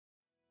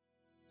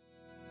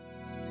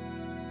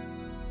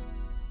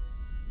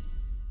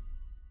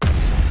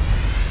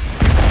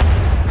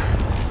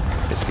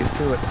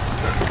to it.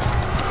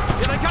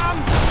 Here they come!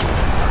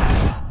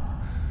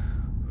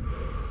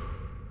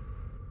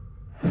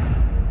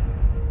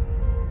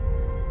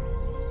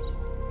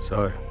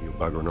 So, you're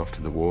buggering off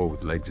to the war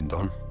with legs and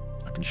Don?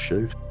 I can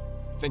shoot.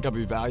 Think I'll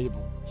be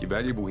valuable. You're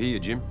valuable here,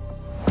 Jim.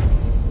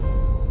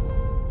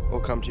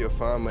 We'll come to your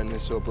farm when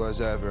this all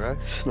blows over, eh?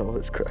 It's not what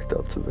it's cracked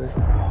up to be.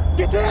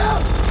 Get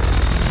down!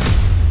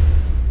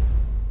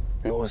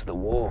 What was the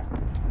war?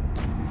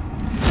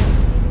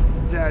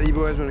 So how do you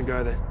boys want to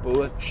go then?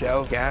 Bullet,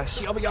 shell,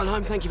 gas? I'll be going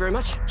home, thank you very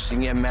much. She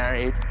can get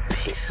married.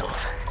 Piss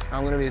off.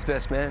 I'm gonna be his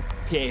best man.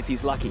 Yeah, if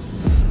he's lucky.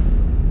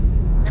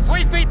 If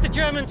we beat the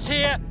Germans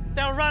here,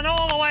 they'll run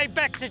all the way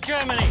back to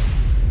Germany.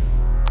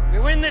 We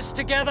win this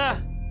together,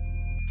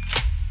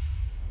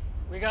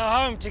 we go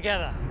home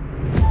together.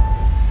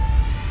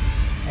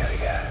 Here we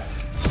go.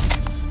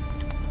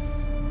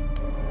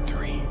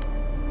 3,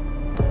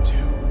 2,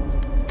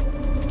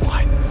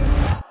 1.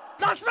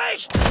 Lass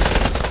mich!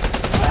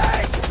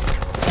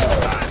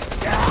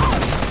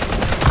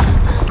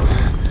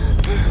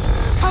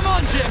 Come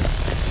on, Jim!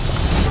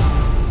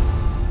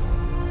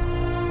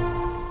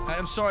 Hey,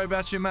 I'm sorry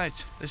about your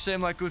mates. They seem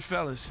like good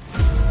fellas.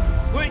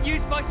 Weren't you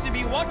supposed to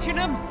be watching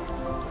them?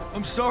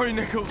 I'm sorry,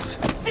 Nichols.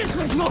 This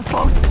was your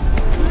fault!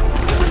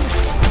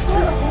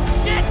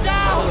 Get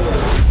down!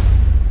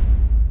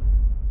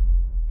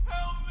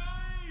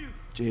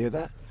 Did you hear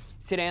that?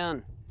 Sit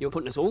down. You're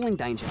putting us all in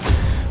danger.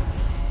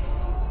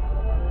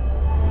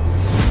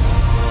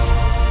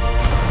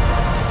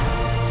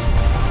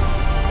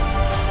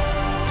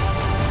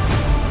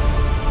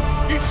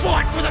 You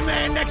fight for the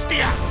man next to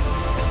you!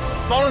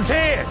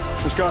 Volunteers!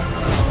 Let's go.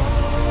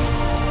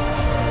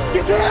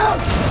 Get down!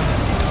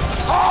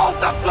 Hold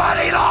the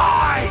bloody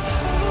line!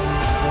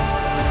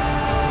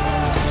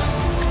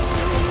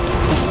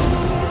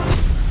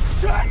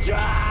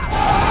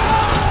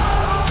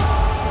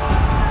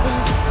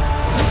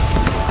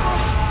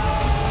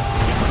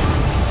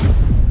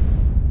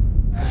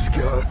 Let's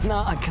go.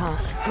 No, I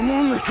can't. Come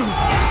on, Nichols.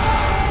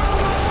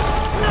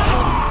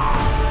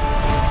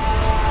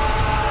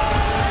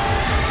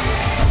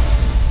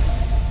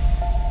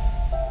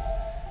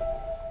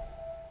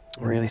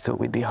 I really thought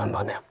we'd be home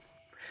by now.